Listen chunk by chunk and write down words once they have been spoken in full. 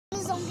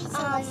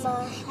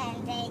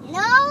and they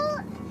know,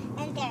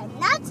 and they're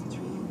not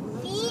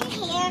being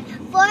here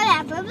for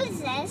our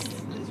purposes.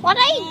 What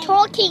are you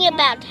talking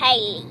about,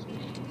 Hayley?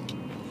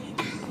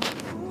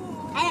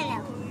 I don't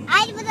know.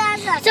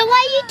 So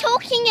why are you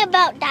talking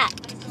about that?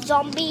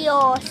 Zombie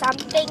or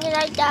something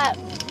like that?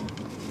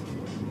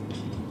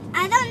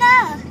 I don't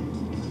know.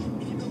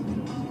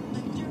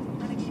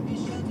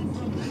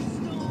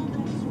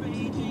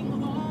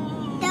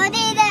 Don't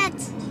eat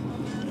it.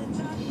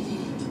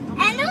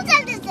 And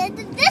also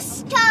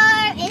this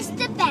car is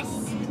the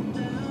best.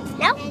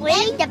 Not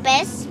really the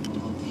best.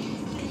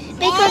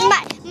 Because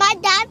my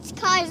dad's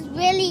car is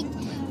really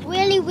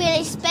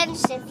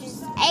expensive.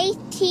 It's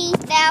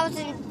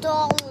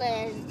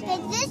 $80,000.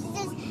 And this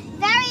is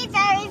very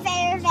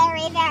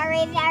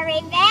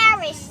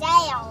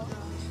sale.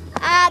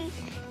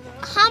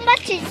 How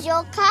much is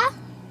your car?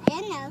 I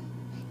don't know.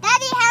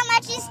 Daddy, how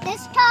much is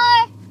this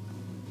car?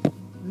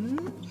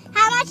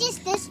 How much is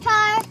this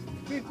car?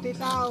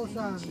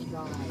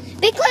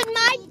 $50,000. Because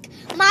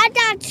my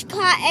dad's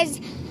car is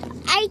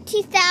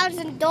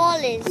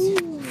 $80,000.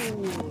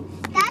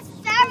 That's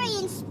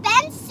very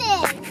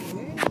expensive.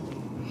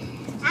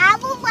 Our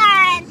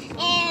one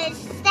is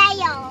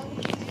sale.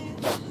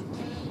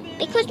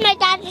 Because my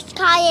dad's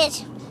car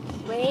is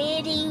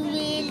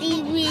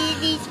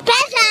really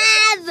expensive.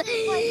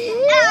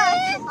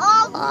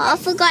 Oh, I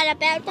forgot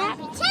about that.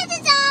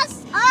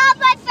 Visitors. Oh,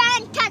 my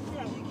friend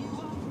Catherine.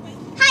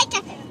 Hi,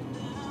 Catherine.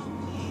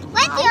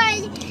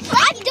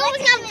 I'm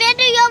doing a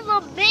video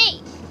of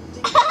me.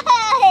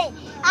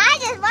 I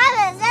just want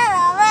to say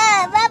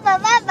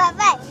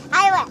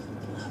I will.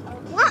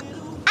 What?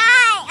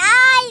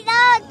 I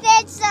don't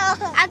think so.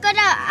 I got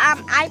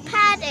an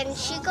iPad and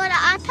she got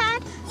an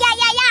iPad. Yeah.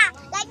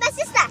 Like my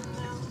sister.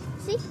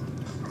 See?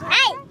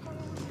 Hey.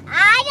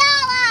 I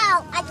don't know.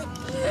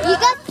 You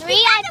got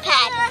 3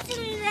 iPads.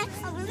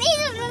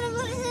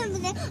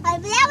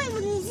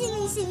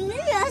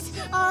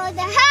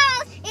 The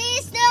house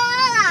is still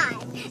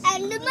alive,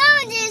 and the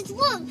moon is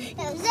warm.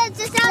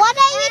 What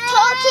are you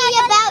talking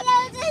about?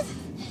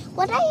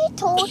 What are you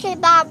talking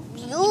about?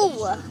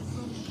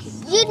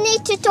 You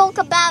need to talk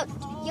about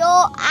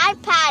your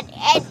iPad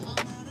and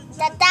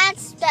the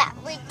dance that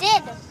we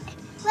did.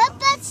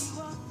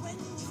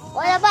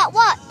 What about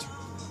what?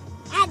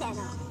 I don't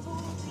know.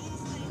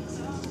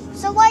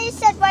 So what you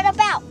said what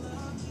about?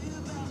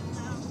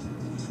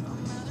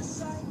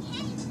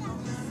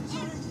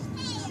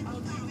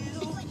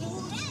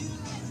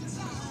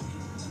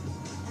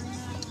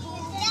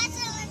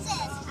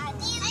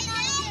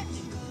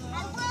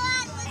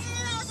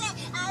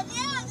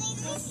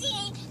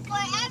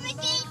 For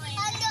everything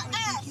on the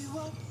earth.